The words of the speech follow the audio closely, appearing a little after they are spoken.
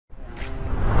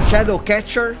shadow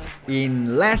catcher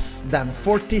in less than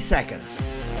 40 seconds.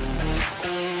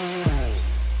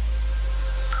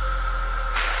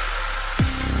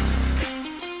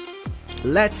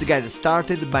 Let's get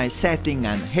started by setting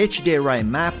an HDRI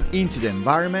map into the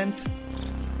environment.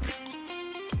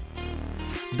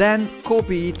 Then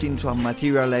copy it into a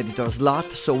material editor slot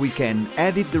so we can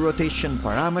edit the rotation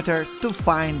parameter to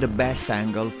find the best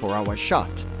angle for our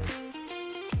shot.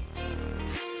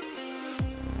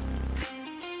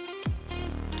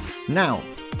 Now,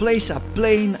 place a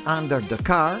plane under the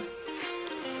car,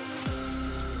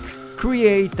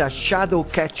 create a shadow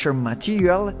catcher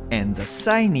material and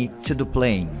assign it to the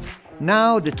plane.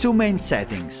 Now the two main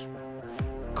settings.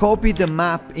 Copy the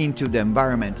map into the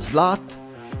environment slot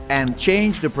and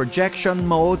change the projection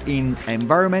mode in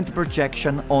environment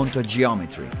projection onto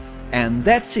geometry. And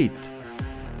that's it!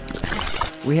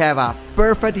 We have a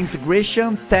perfect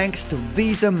integration thanks to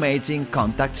these amazing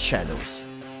contact shadows.